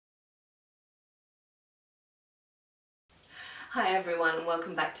Hi everyone and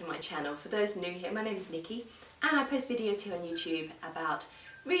welcome back to my channel. For those new here, my name is Nicki and I post videos here on YouTube about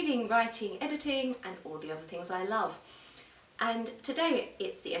reading, writing, editing and all the other things I love. And today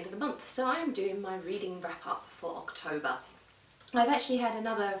it's the end of the month, so I am doing my reading wrap up for October. I've actually had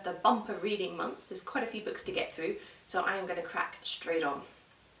another of the bumper reading months. There's quite a few books to get through, so I am going to crack straight on.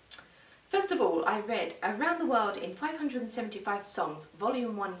 First of all, I read Around the World in 575 Songs,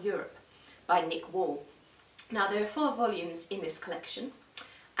 Volume 1 Europe by Nick Wall. Now there are 4 volumes in this collection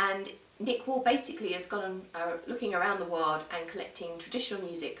and Nick Wall basically has gone looking around the world and collecting traditional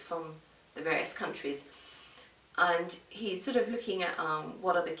music from the various countries, and he's sort of looking at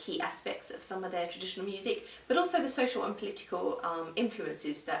what are the key aspects of some of their traditional music, but also the social and political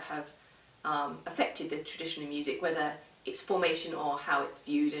influences that have affected the traditional music, whether its formation or how it's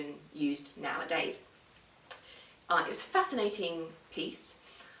viewed and used nowadays. It was a fascinating piece.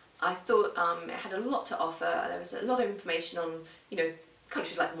 I thought it had a lot to offer. There was a lot of information on,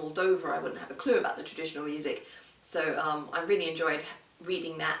 countries like Moldova. I wouldn't have a clue about the traditional music. So I really enjoyed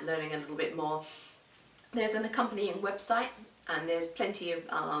reading that, learning a little bit more. There's an accompanying website and there's plenty of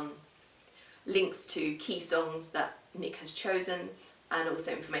links to key songs that Nick has chosen and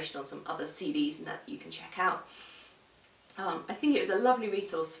also information on some other CDs and that you can check out. I think it was a lovely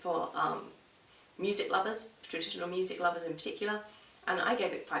resource for music lovers, traditional music lovers in particular, and I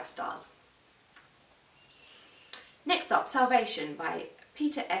gave it 5 stars. Next up, Salvation by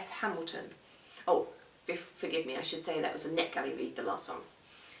Peter F. Hamilton. Oh, forgive me, I should say that was a NetGalley read, the last one.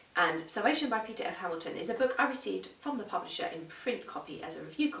 And Salvation by Peter F. Hamilton is a book I received from the publisher in print copy as a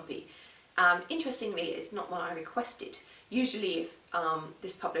review copy. Interestingly, it's not one I requested. Usually if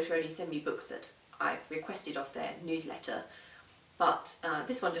this publisher only sends me books that I've requested off their newsletter, but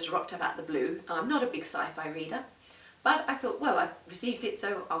this one just rocked up out the blue. I'm not a big sci-fi reader, but I thought, well, I've received it,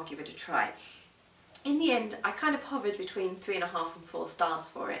 so I'll give it a try. In the end, I kind of hovered between 3.5 and 4 stars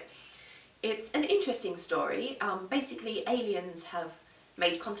for it. It's an interesting story. Basically, aliens have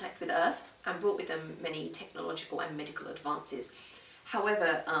made contact with Earth and brought with them many technological and medical advances.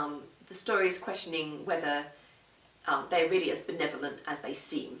 However, the story is questioning whether they're really as benevolent as they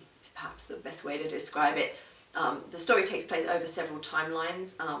seem, is perhaps the best way to describe it. The story takes place over several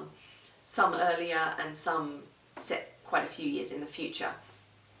timelines, some earlier and some set quite a few years in the future.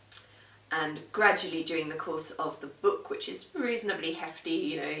 And gradually during the course of the book, which is reasonably hefty,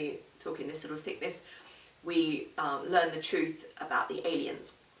 you're talking this sort of thickness, we learn the truth about the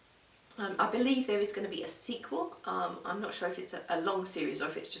aliens. I believe there is going to be a sequel. I'm not sure if it's a long series or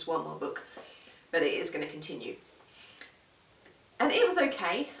if it's just one more book, but it is going to continue. And it was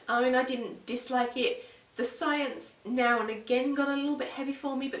okay. I mean, I didn't dislike it. The science now and again got a little bit heavy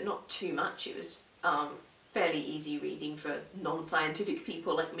for me, but not too much. It was fairly easy reading for non-scientific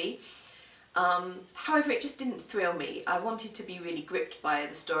people like me. However, it just didn't thrill me. I wanted to be really gripped by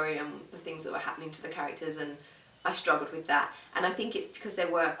the story and the things that were happening to the characters, and I struggled with that. And I think it's because there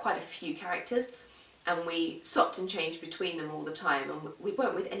were quite a few characters and we swapped and changed between them all the time, and we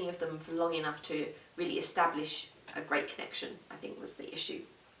weren't with any of them for long enough to really establish a great connection, I think was the issue.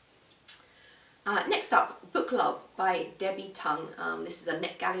 Next up, Book Love by Debbie Tung. This is a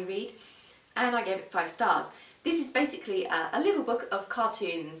NetGalley read and I gave it 5 stars. This is basically a little book of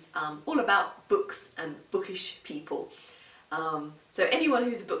cartoons all about books and bookish people. So anyone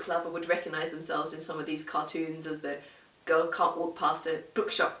who's a book lover would recognise themselves in some of these cartoons, as the girl can't walk past a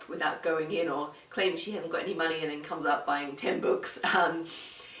bookshop without going in, or claims she hasn't got any money and then comes out buying 10 books.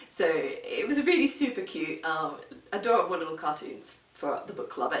 So it was really super cute, adorable little cartoons for the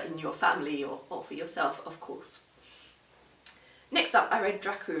book lover in your family or for yourself, of course. Next up, I read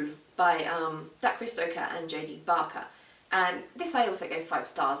Dracul by Dacre, Stoker and J.D. Barker, and this I also gave 5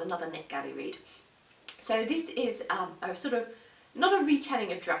 stars, another NetGalley read. So this is a sort of, not a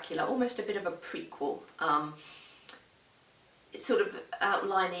retelling of Dracula, almost a bit of a prequel. It's sort of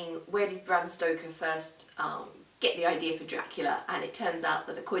outlining where did Bram Stoker first get the idea for Dracula, and it turns out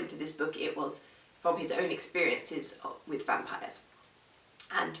that according to this book it was from his own experiences with vampires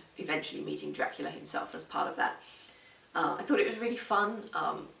and eventually meeting Dracula himself as part of that. I thought it was a really fun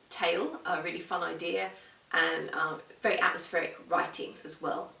tale, a really fun idea, and very atmospheric writing as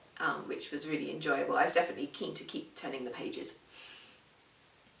well, which was really enjoyable. I was definitely keen to keep turning the pages.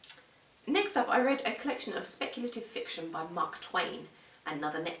 Next up, I read a collection of speculative fiction by Mark Twain,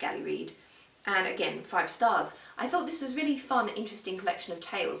 another NetGalley read, and again 5 stars. I thought this was a really fun, interesting collection of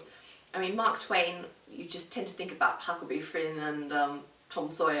tales. I mean, Mark Twain, you just tend to think about Huckleberry Finn and Tom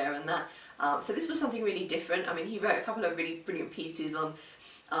Sawyer and that. So this was something really different. I mean, he wrote a couple of really brilliant pieces on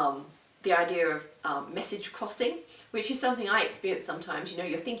the idea of message crossing, which is something I experience sometimes. You know,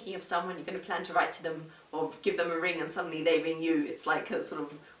 you're thinking of someone, you're going to plan to write to them or give them a ring, and suddenly they ring you. It's like a sort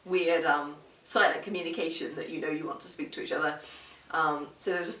of weird silent communication that you know you want to speak to each other.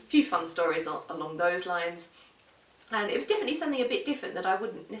 So there's a few fun stories along those lines. And it was definitely something a bit different that I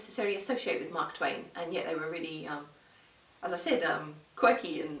wouldn't necessarily associate with Mark Twain, and yet they were really, as I said,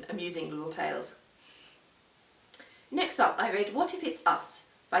 quirky and amusing little tales. Next up, I read What If It's Us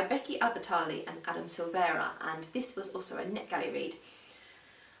by Becky, Albertalli and Adam Silvera, and this was also a NetGalley read.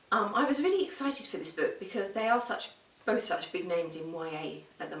 I was really excited for this book because they are both such big names in YA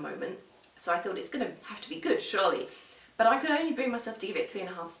at the moment, so I thought it's going to have to be good, surely. But I could only bring myself to give it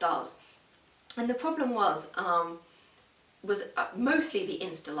 3.5 stars. And the problem was mostly the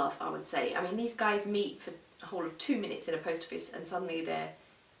insta-love, I would say. I mean, these guys meet for a whole of 2 minutes in a post office and suddenly they're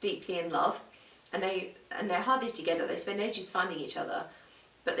deeply in love. And they're hardly together, they spend ages finding each other,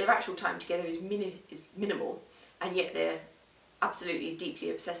 but their actual time together is minimal, and yet they're absolutely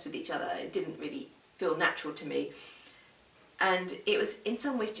deeply obsessed with each other. It didn't really feel natural to me. And it was in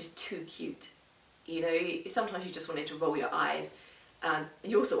some ways just too cute. You know, sometimes you just wanted to roll your eyes.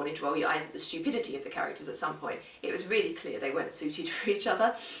 You also wanted to roll your eyes at the stupidity of the characters at some point. It was really clear they weren't suited for each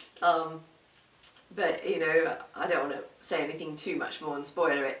other. But, you know, I don't want to say anything too much more and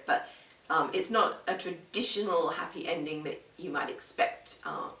spoiler it, but it's not a traditional happy ending that you might expect.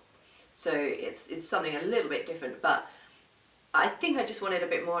 So it's something a little bit different, but I think I just wanted a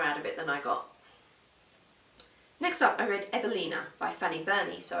bit more out of it than I got. Next up, I read Evelina by Fanny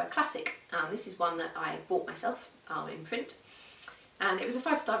Burney, so a classic. This is one that I bought myself in print, and it was a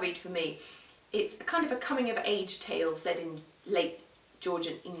 5-star read for me. It's a kind of a coming-of-age tale set in late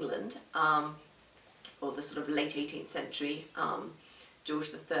Georgian England, or the sort of late 18th century,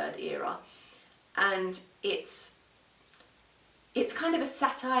 George III era, and it's kind of a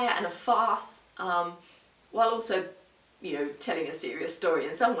satire and a farce, while also, you know, telling a serious story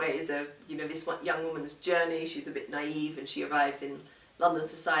in some ways of, you know, this young woman's journey. She's a bit naive and she arrives in London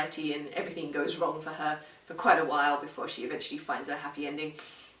society and everything goes wrong for her for quite a while before she eventually finds her happy ending.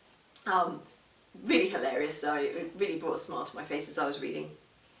 Really hilarious, so it really brought a smile to my face as I was reading.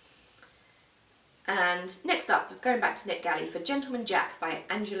 And next up, going back to NetGalley for Gentleman Jack by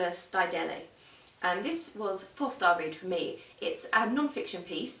Angela Steidele. And this was a 4-star read for me. It's a non-fiction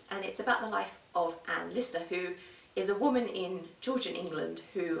piece and it's about the life of Anne Lister, who is a woman in Georgian England,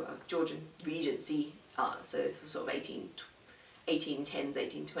 Georgian Regency, so sort of 1810s,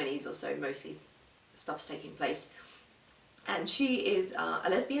 1820s or so, mostly stuff's taking place. And she is a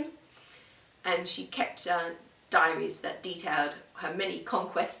lesbian, and she kept diaries that detailed her many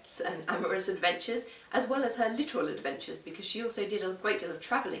conquests and amorous adventures, as well as her literal adventures, because she also did a great deal of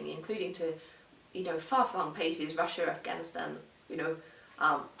travelling, including to, you know, far-flung places, Russia, Afghanistan, you know,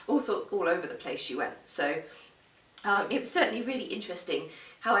 also all over the place she went. So it was certainly really interesting.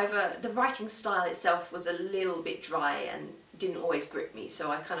 However, the writing style itself was a little bit dry and didn't always grip me, so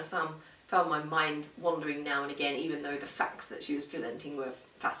I kind of found my mind wandering now and again, even though the facts that she was presenting were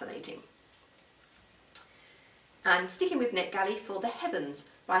fascinating. And sticking with NetGalley for The Heavens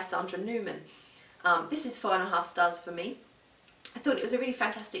by Sandra Newman. This is 4.5 stars for me. I thought it was a really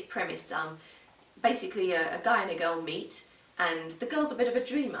fantastic premise. Basically a guy and a girl meet, and the girl's a bit of a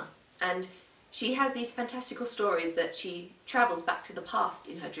dreamer, and she has these fantastical stories that she travels back to the past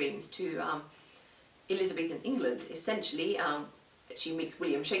in her dreams to Elizabethan England, essentially. She meets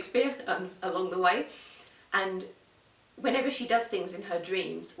William Shakespeare along the way, and whenever she does things in her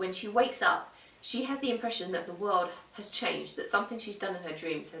dreams, when she wakes up, she has the impression that the world has changed, that something she's done in her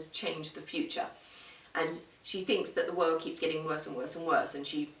dreams has changed the future. And she thinks that the world keeps getting worse and worse and worse, and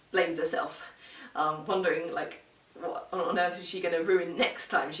she blames herself, wondering, like, what on earth is she going to ruin next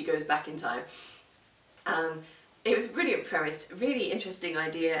time she goes back in time. It was a brilliant premise, really interesting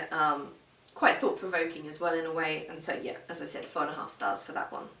idea, quite thought-provoking as well in a way, and so yeah, as I said, 4.5 stars for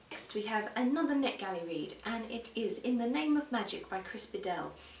that one. Next we have another NetGalley read, and it is In the Name of Magic by Chris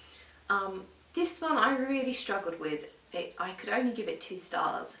Bedell. This one I really struggled with. I could only give it 2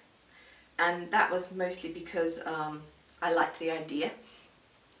 stars, and that was mostly because I liked the idea.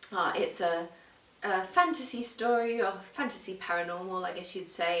 It's a fantasy story, or fantasy paranormal, I guess you'd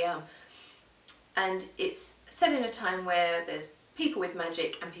say, and it's set in a time where there's people with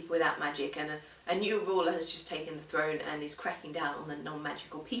magic and people without magic, and a new ruler has just taken the throne and is cracking down on the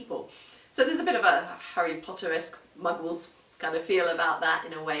non-magical people. So there's a bit of a Harry Potter-esque Muggles kind of feel about that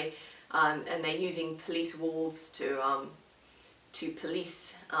in a way. And they're using police wolves to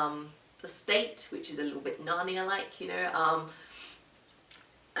police the state, which is a little bit Narnia-like, you know.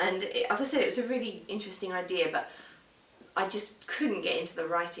 And as I said, it was a really interesting idea, but I just couldn't get into the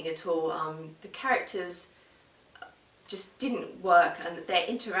writing at all. The characters just didn't work, and their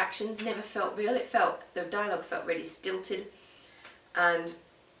interactions never felt real. The dialogue felt really stilted, and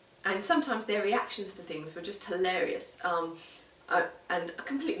sometimes their reactions to things were just hilarious and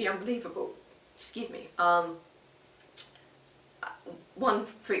completely unbelievable. Excuse me. One,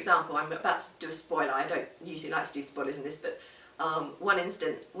 for example, I'm about to do a spoiler. I don't usually like to do spoilers in this, but one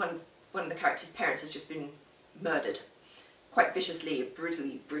instant, one of the characters' parents has just been murdered, quite viciously,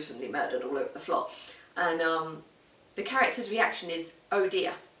 brutally murdered all over the floor, and the character's reaction is, oh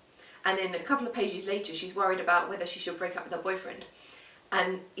dear, and then a couple of pages later she's worried about whether she should break up with her boyfriend,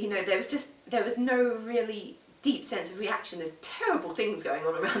 and you know, there was no really deep sense of reaction. There's terrible things going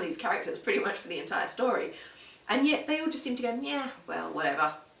on around these characters pretty much for the entire story, and yet they all just seem to go, yeah, well,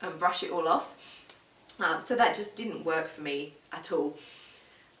 whatever, and brush it all off. So that just didn't work for me at all.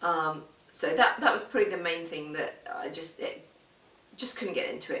 So that was probably the main thing that I just couldn't get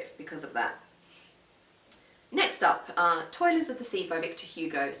into it because of that. Next up, Toilers of the Sea by Victor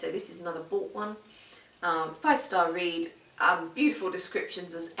Hugo. So this is another bought one. 5-star read, beautiful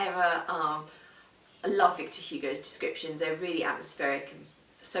descriptions as ever. I love Victor Hugo's descriptions. They're really atmospheric and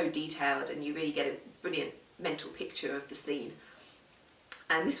so detailed, and you really get a brilliant mental picture of the scene.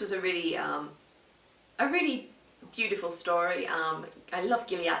 And this was a really beautiful story. I love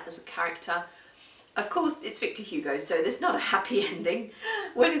Gilead as a character. Of course, it's Victor Hugo, so there's not a happy ending.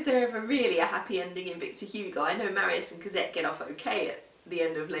 When is there ever really a happy ending in Victor Hugo? I know Marius and Cosette get off okay at the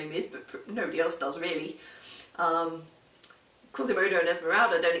end of Les Mis, but nobody else does really. Quasimodo and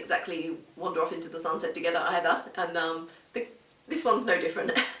Esmeralda don't exactly wander off into the sunset together either, and this one's no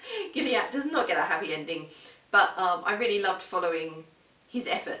different. Gilead does not get a happy ending, but I really loved following his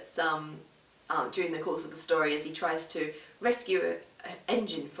efforts during the course of the story as he tries to rescue an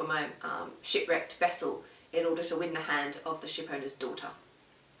engine from a shipwrecked vessel in order to win the hand of the shipowner's daughter.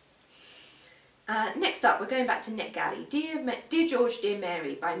 Next up, we're going back to NetGalley. Dear George, Dear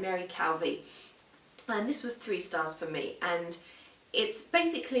Mary by Mary Calvi. And this was 3 stars for me, and it's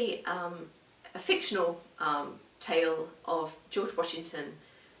basically a fictional tale of George Washington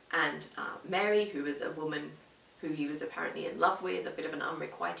and Mary, who was a woman who he was apparently in love with, a bit of an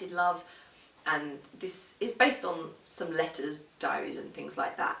unrequited love, and this is based on some letters, diaries and things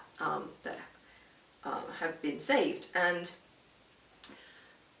like that that have been saved, and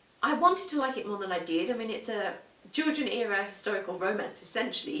I wanted to like it more than I did. I mean, it's a Georgian era historical romance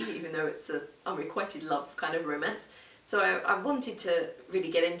essentially, even though it's an unrequited love kind of romance. So I wanted to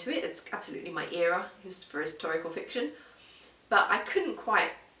really get into it. It's absolutely my era for historical fiction, but I couldn't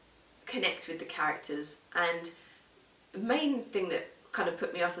quite connect with the characters, and the main thing that kind of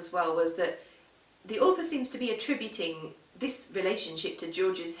put me off as well was that the author seems to be attributing this relationship to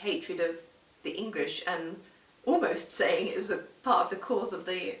George's hatred of the English and almost saying it was a part of the cause of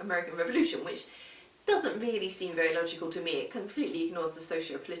the American Revolution, which doesn't really seem very logical to me. It completely ignores the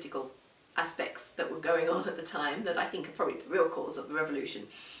socio-political aspects that were going on at the time that I think are probably the real cause of the revolution.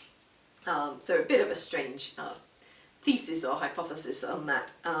 So a bit of a strange thesis or hypothesis on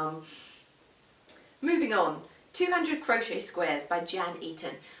that. Moving on, 200 Crochet Squares by Jan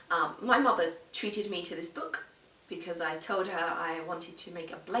Eaton. My mother treated me to this book because I told her I wanted to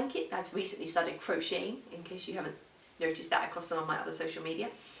make a blanket. I've recently started crocheting, in case you haven't noticed that across some of my other social media.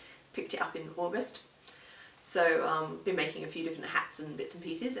 Picked it up in August. So been making a few different hats and bits and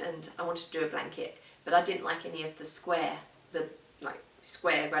pieces, and I wanted to do a blanket, but I didn't like any of the square,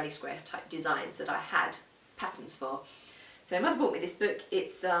 granny square type designs that I had patterns for. So Mother bought me this book.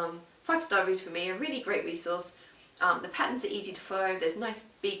 It's 5-star read for me, a really great resource. The patterns are easy to follow. There's nice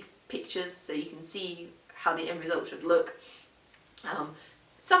big pictures so you can see how the end result should look.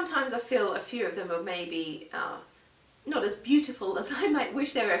 Sometimes I feel a few of them are maybe not as beautiful as I might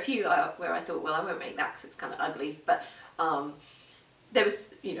wish. There were a few where I thought, well, I won't make that because it's kind of ugly, but there was,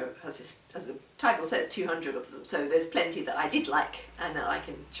 you know, as the title says, 200 of them, so there's plenty that I did like and that I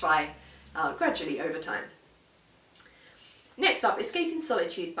can try gradually over time. Next up, Escaping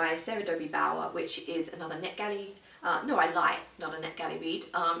Solitude by Sara Dobie Bauer, which is another NetGalley. No, I lie, it's not a NetGalley read.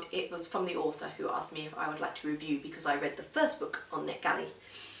 It was from the author who asked me if I would like to review because I read the first book on NetGalley.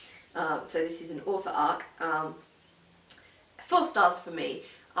 So this is an author arc. 4 stars for me.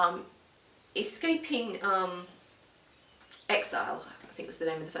 Escaping Exile, I think was the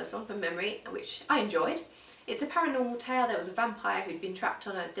name of the first one from memory, which I enjoyed. It's a paranormal tale. There was a vampire who'd been trapped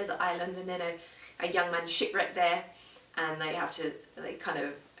on a desert island, and then a young man shipwrecked there, and they kind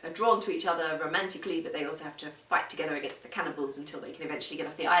of are drawn to each other romantically, but they also have to fight together against the cannibals until they can eventually get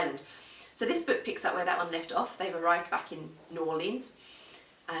off the island. So this book picks up where that one left off. They've arrived back in New Orleans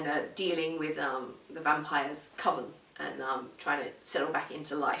and are dealing with the vampire's coven and trying to settle back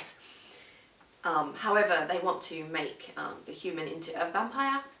into life. However, they want to make the human into a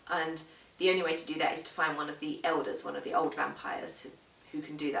vampire, and the only way to do that is to find one of the elders, one of the old vampires who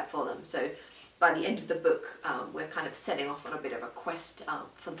can do that for them. So by the end of the book, we're kind of setting off on a bit of a quest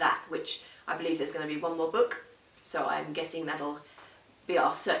for that, which I believe there's going to be one more book. So I'm guessing that'll be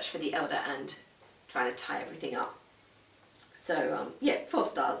our search for the elder and trying to tie everything up. So yeah, 4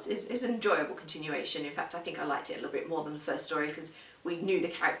 stars. It was an enjoyable continuation. In fact, I think I liked it a little bit more than the first story because we knew the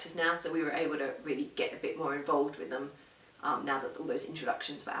characters now, so we were able to really get a bit more involved with them now that all those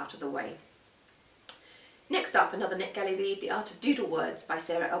introductions were out of the way. Next up, another NetGalley read, The Art of Doodle Words by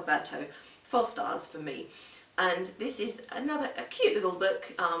Sara Alberto. 4 stars for me. And this is a cute little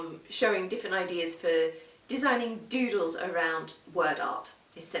book showing different ideas for designing doodles around word art,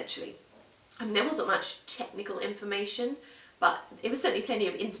 essentially. I mean, there wasn't much technical information, but it was certainly plenty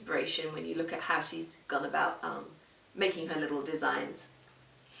of inspiration when you look at how she's gone about making her little designs.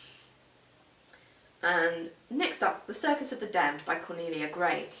 And next up, The Circus of the Damned by Cornelia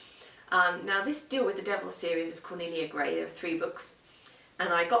Gray. Now this Deal with the Devil series of Cornelia Gray, there are 3 books, and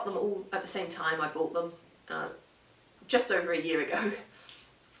I got them all at the same time. I bought them just over a year ago,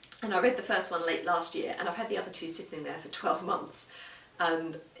 and I read the first one late last year, and I've had the other 2 sitting there for 12 months,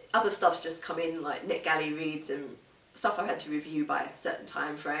 and other stuff's just come in, like NetGalley reads and stuff I've had to review by a certain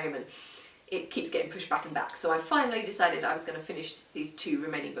time frame, and it keeps getting pushed back and back. So I finally decided I was going to finish these 2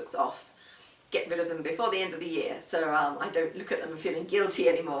 remaining books off, get rid of them before the end of the year, so I don't look at them feeling guilty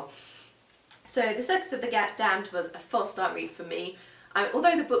anymore. So The Circus of the Damned was a 4-star read for me.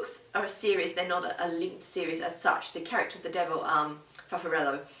 Although the books are a series, they're not a linked series as such. The character of the devil,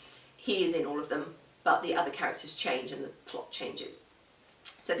 Farfarello, he is in all of them, but the other characters change and the plot changes.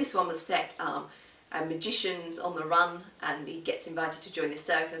 So this one was set, a magician's on the run and he gets invited to join the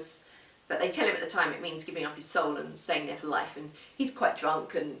circus, but they tell him at the time it means giving up his soul and staying there for life, and he's quite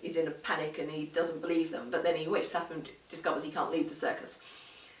drunk and he's in a panic and he doesn't believe them, but then he wakes up and discovers he can't leave the circus.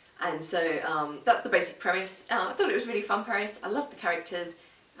 And so that's the basic premise. I thought it was a really fun premise. I loved the characters,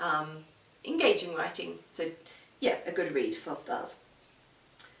 engaging writing, so yeah, a good read, 4 stars.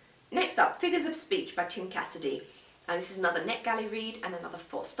 Next up, Figures of Speech by Tim Cassidy. And this is another NetGalley read and another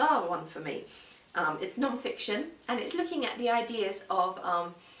 4-star one for me. It's non-fiction, and it's looking at the ideas of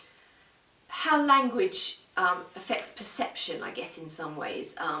how language affects perception, I guess, in some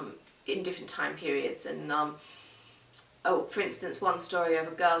ways, in different time periods. And for instance, one story of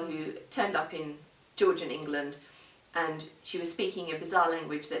a girl who turned up in Georgian England and she was speaking a bizarre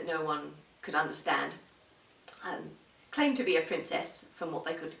language that no one could understand, claimed to be a princess from what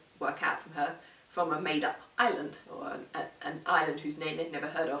they could work out from her, from a made-up island, or an island whose name they'd never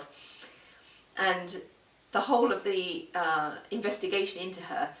heard of. And the whole of the investigation into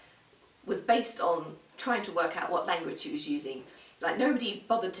her was based on trying to work out what language she was using. Like, nobody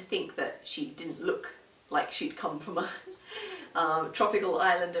bothered to think that she didn't look like she'd come from a tropical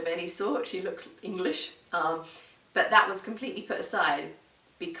island of any sort. She looked English, but that was completely put aside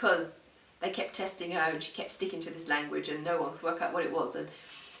because they kept testing her and she kept sticking to this language and no one could work out what it was, and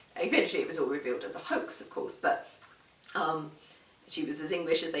eventually it was all revealed as a hoax, of course, but she was as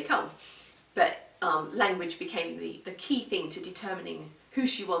English as they come. But language became the key thing to determining who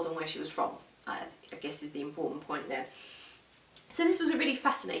she was and where she was from, I guess is the important point there. So this was a really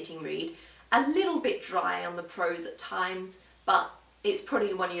fascinating read. A little bit dry on the prose at times, but it's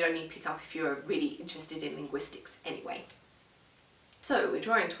probably one you'd only pick up if you're really interested in linguistics anyway. So we're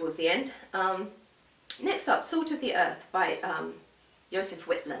drawing towards the end. Next up, Salt of the Earth by Josef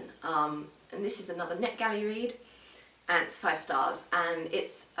Whitlan. And this is another NetGalley read, and it's 5 stars, and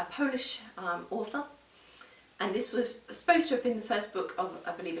it's a Polish author, and this was supposed to have been the first book of,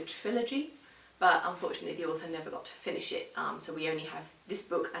 I believe, a trilogy, but unfortunately the author never got to finish it, so we only have this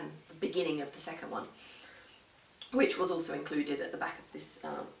book and the beginning of the second one, which was also included at the back of this,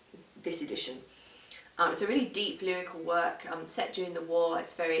 this edition. It's a really deep lyrical work, set during the war.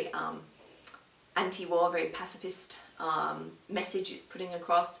 It's very anti-war, very pacifist message it's putting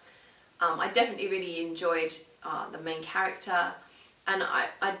across. I definitely really enjoyed the main character, and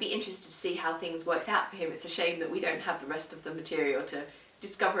I'd be interested to see how things worked out for him. It's a shame that we don't have the rest of the material to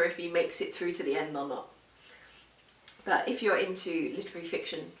discover if he makes it through to the end or not. But if you're into literary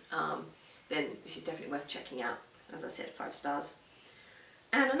fiction, then this is definitely worth checking out. As I said, 5 stars.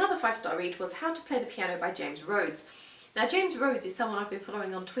 And another 5-star read was How to Play the Piano by James Rhodes. Now, James Rhodes is someone I've been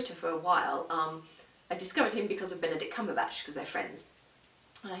following on Twitter for a while. I discovered him because of Benedict Cumberbatch, because they're friends.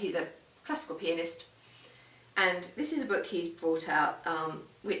 He's a classical pianist, and this is a book he's brought out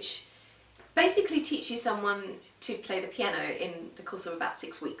which basically teaches someone to play the piano in the course of about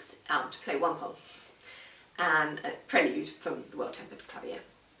 6 weeks to play one song. and a prelude from the Well-Tempered Clavier.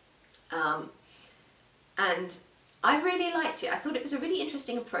 And I really liked it. I thought it was a really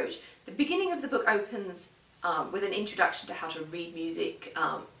interesting approach. The beginning of the book opens with an introduction to how to read music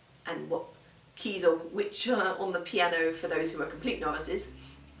and what keys are which on the piano for those who are complete novices.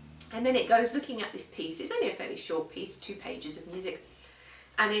 And then it goes looking at this piece. It's only a fairly short piece, 2 pages of music,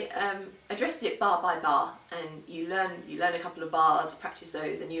 and it addresses it bar by bar, and you learn a couple of bars, practice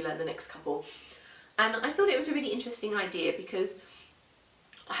those, and you learn the next couple. And I thought it was a really interesting idea because,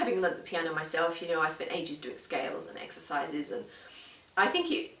 having learnt the piano myself, you know, I spent ages doing scales and exercises, and I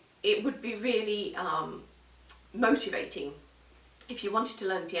think it would be really motivating if you wanted to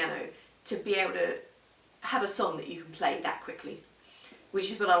learn piano to be able to have a song that you can play that quickly, which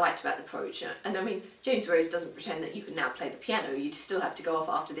is what I liked about the approach. And I mean, James Rose doesn't pretend that you can now play the piano, you still have to go off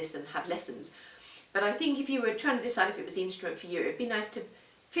after this and have lessons. But I think if you were trying to decide if it was the instrument for you, it'd be nice to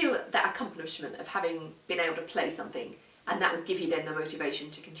feel that accomplishment of having been able to play something, and that would give you then the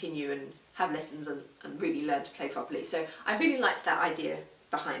motivation to continue and have lessons and really learn to play properly. So I really liked that idea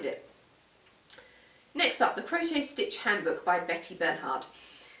behind it. Next up, the Crochet Stitch Handbook by Betty Bernhard.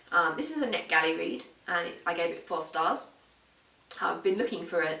 This is a NetGalley read, and I gave it 4 stars. I've been looking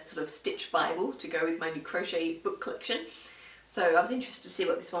for a sort of stitch bible to go with my new crochet book collection, so I was interested to see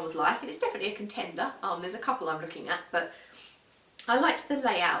what this one was like, and it's definitely a contender. There's a couple I'm looking at, but I liked the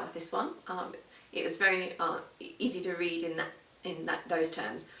layout of this one. It was very easy to read in those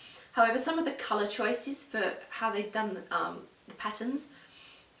terms. However, some of the colour choices for how they've done the patterns,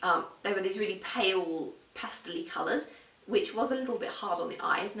 they were these really pale pastel-y colours, which was a little bit hard on the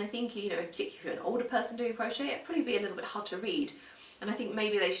eyes, and I think, you know, particularly if you're an older person doing crochet, it'd probably be a little bit hard to read. And I think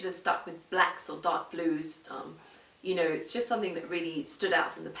maybe they should have stuck with blacks or dark blues. You know, it's just something that really stood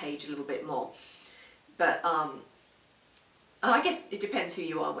out from the page a little bit more. But and I guess it depends who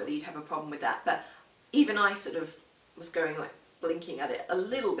you are, whether you'd have a problem with that. But even I sort of was going like blinking at it a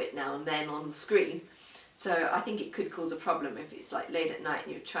little bit now and then on the screen. So I think it could cause a problem if it's like late at night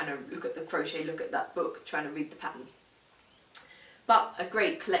and you're trying to look at the crochet, look at that book, trying to read the pattern. But a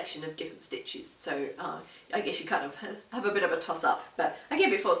great collection of different stitches, so I guess you kind of have a bit of a toss-up. But I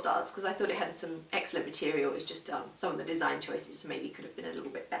gave it 4 stars because I thought it had some excellent material. It's just some of the design choices maybe could have been a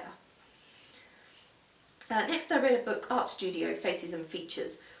little bit better. Next I read a book, Art Studio, Faces and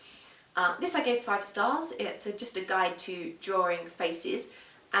Features. This I gave 5 stars. It's just a guide to drawing faces,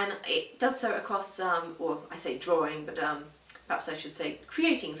 and it does so across, or I say drawing, but perhaps I should say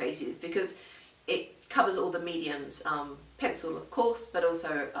creating faces, because it covers all the mediums, pencil of course, but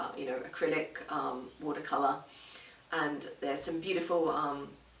also you know, acrylic, watercolour, and there's some beautiful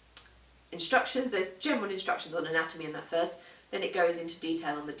instructions. There's general instructions on anatomy in that first, then it goes into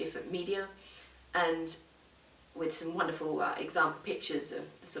detail on the different media, and with some wonderful example pictures of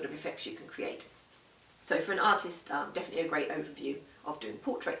the sort of effects you can create. So for an artist, definitely a great overview of doing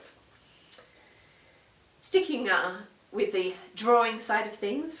portraits. Sticking with the drawing side of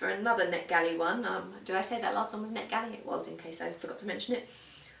things for another NetGalley one. Did I say that last one was NetGalley? It was, in case I forgot to mention it.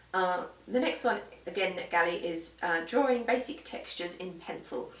 The next one, again NetGalley, is Drawing Basic Textures in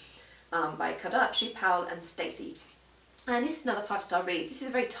Pencil by Kadachi, Powell and Stacey. And this is another 5-star read. This is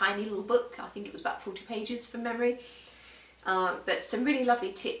a very tiny little book. I think it was about 40 pages from memory. But some really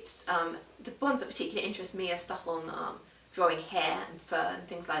lovely tips. The ones that particularly interest me are stuff on drawing hair and fur and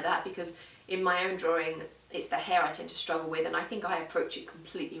things like that, because in my own drawing it's the hair I tend to struggle with, and I think I approach it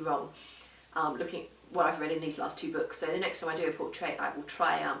completely wrong, looking at what I've read in these last 2 books. So the next time I do a portrait, I will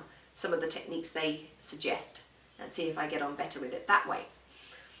try some of the techniques they suggest and see if I get on better with it that way.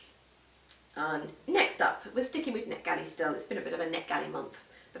 Next up, we're sticking with NetGalley still. It's been a bit of a NetGalley month,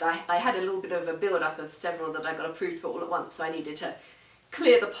 but I had a little bit of a build-up of several that I got approved for all at once, so I needed to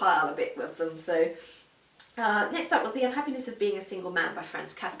clear the pile a bit with them. So next up was The Unhappiness of Being a Single Man by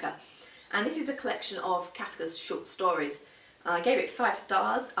Franz Kafka. And this is a collection of Kafka's short stories. I gave it 5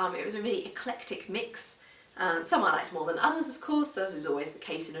 stars. It was a really eclectic mix. Some I liked more than others, of course, as is always the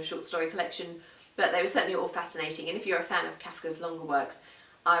case in a short story collection, but they were certainly all fascinating, and if you're a fan of Kafka's longer works,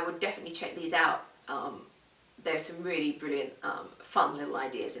 I would definitely check these out. There's some really brilliant, fun little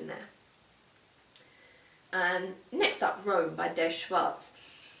ideas in there. And next up, Rome by Des Schwartz.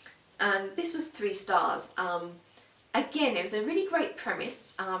 And this was 3 stars. Again, it was a really great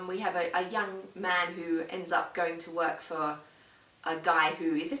premise. We have a young man who ends up going to work for a guy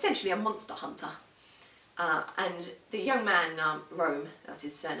who is essentially a monster hunter. And the young man, Rome, that's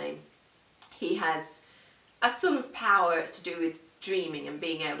his surname, he has a sort of power. It's to do with dreaming and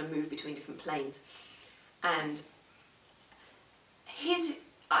being able to move between different planes. And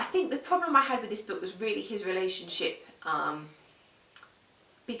I think the problem I had with this book was really his relationship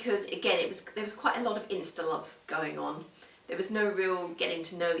because again there was quite a lot of insta love going on. There was no real getting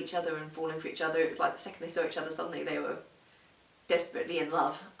to know each other and falling for each other. It was like the second they saw each other, suddenly they were desperately in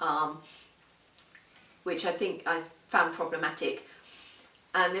love, which I think I found problematic.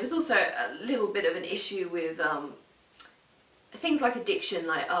 And there was also a little bit of an issue with things like addiction,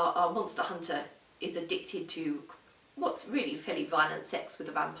 like our monster hunter is addicted to what's really fairly violent sex with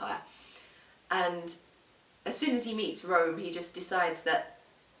a vampire. And as soon as he meets Rome, he just decides that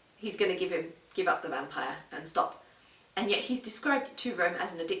he's going to give up the vampire and stop. And yet he's described to Rome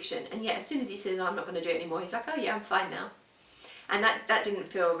as an addiction, and yet as soon as he says, oh, I'm not going to do it anymore, he's like, oh yeah, I'm fine now. And that didn't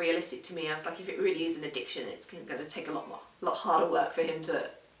feel realistic to me. I was like, if it really is an addiction, it's going to take a lot harder work for him to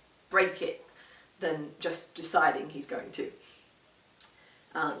break it than just deciding he's going to.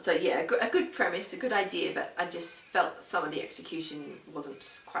 So yeah, a good premise, a good idea, but I just felt some of the execution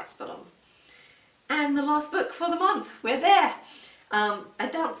wasn't quite spot on. And the last book for the month, we're there! A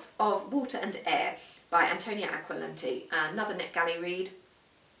Dance of Water and Air by Antonia Aquilante, another NetGalley read.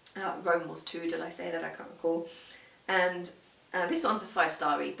 Rome was too, did I say that? I can't recall. And this one's a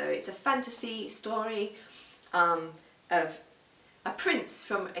 5-star read though. It's a fantasy story of a prince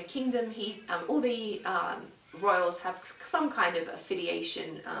from a kingdom. All the royals have some kind of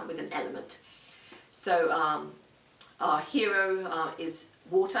affiliation with an element. So our hero is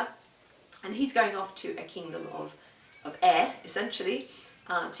water, and he's going off to a kingdom of air, essentially,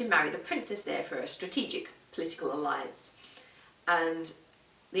 to marry the princess there for a strategic political alliance. And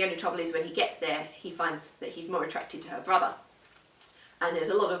the only trouble is when he gets there, he finds that he's more attracted to her brother. And there's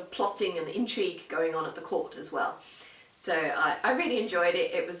a lot of plotting and intrigue going on at the court as well. So I really enjoyed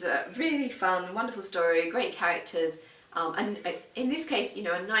it. It was a really fun, wonderful story, great characters, and in this case, you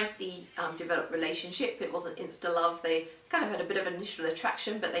know, a nicely developed relationship. It wasn't insta-love. They kind of had a bit of an initial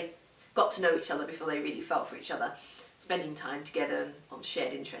attraction, but they got to know each other before they really fell for each other, spending time together on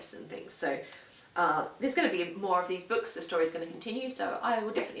shared interests and things. So there's going to be more of these books. The story's going to continue, so I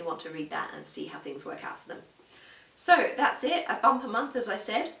will definitely want to read that and see how things work out for them. So that's it, a bumper month, as I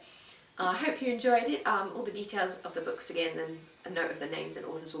said. I hope you enjoyed it. All the details of the books again, and a note of the names and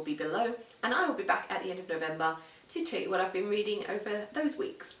authors will be below. And I will be back at the end of November to tell you what I've been reading over those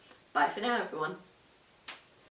weeks. Bye for now, everyone.